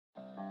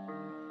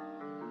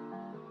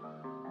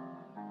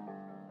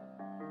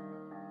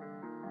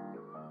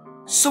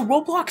So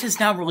Roblox has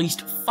now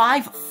released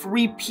 5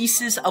 free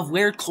pieces of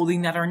layered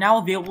clothing that are now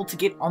available to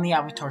get on the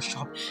avatar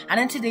shop. And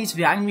in today's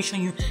video, I'm going to be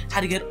showing you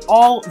how to get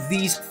all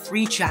these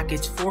free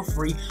jackets for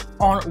free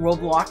on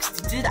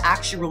Roblox. They did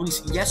actually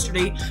release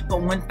yesterday,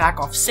 but went back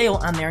off sale,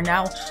 and they're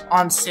now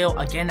on sale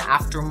again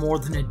after more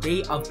than a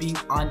day of being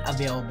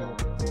unavailable.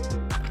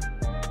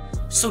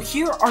 So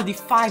here are the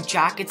 5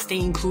 jackets. They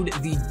include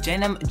the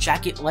denim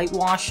jacket light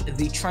wash,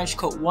 the trench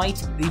coat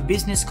white, the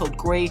business coat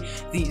gray,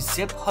 the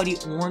zip hoodie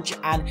orange,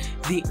 and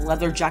the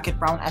leather jacket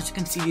brown. As you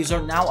can see, these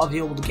are now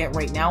available to get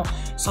right now.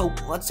 So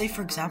let's say,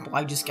 for example,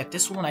 I just get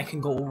this one. I can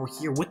go over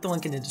here with the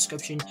link in the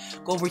description,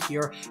 go over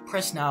here,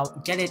 press now,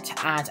 get it,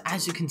 and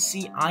as you can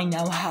see, I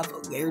now have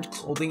layered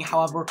clothing.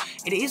 However,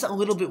 it is a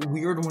little bit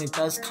weird when it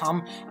does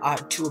come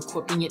to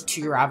equipping it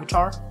to your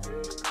avatar.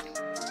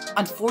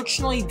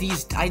 Unfortunately,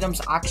 these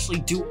items actually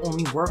do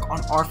only work on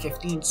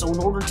R15, so in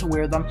order to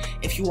wear them,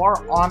 if you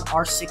are on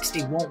R6,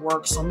 they won't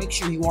work, so make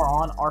sure you are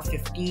on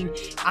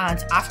R15,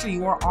 and after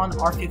you are on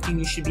R15,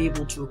 you should be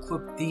able to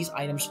equip these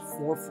items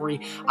for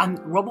free. And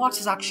Roblox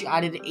has actually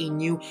added a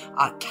new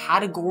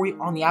category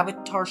on the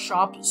avatar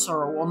shop,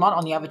 so, well, not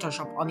on the avatar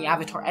shop, on the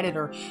avatar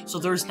editor, so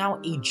there's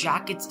now a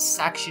jackets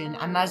section,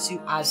 and as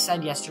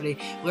said yesterday,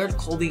 layered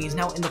clothing is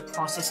now in the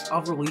process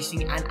of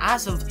releasing, and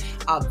as of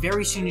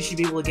very soon, you should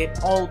be able to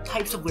get all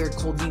types of layered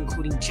clothing,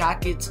 including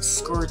jackets,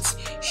 skirts,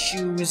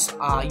 shoes,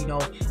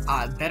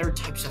 better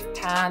types of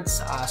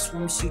pants,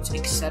 swimsuits,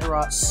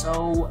 etc.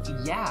 So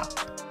yeah.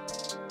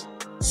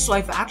 So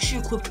I've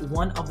actually equipped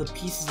one of the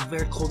pieces of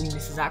layered clothing.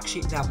 This is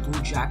actually that blue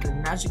jacket,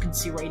 and as you can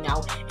see right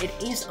now, it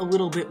is a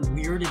little bit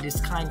weird. It is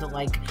kind of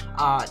like,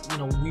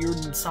 weird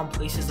in some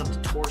places of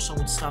the torso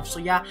and stuff. So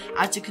yeah,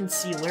 as you can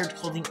see, layered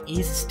clothing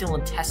is still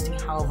in testing.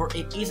 However,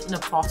 it is in the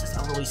process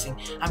of releasing,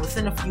 and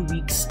within a few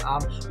weeks,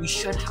 we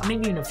should have,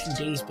 maybe in a few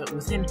days, but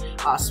within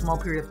a small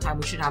period of time,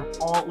 we should have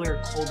all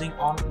layered clothing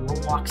on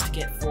Roblox to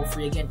get for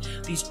free. Again,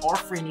 these are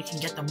free, and you can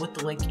get them with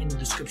the link in the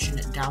description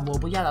down below.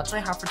 But yeah, that's all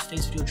I have for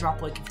today's video.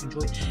 Drop a like if you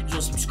enjoyed. If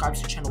you'll subscribe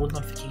to the channel with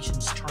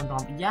notifications turned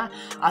on. But yeah,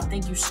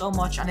 thank you so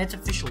much. And it's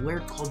official.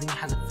 Layered clothing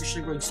has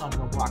officially released on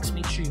Roblox.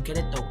 Make sure you get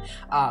it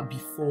though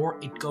before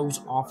it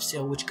goes off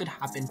sale, which could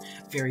happen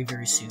very,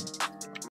 very soon.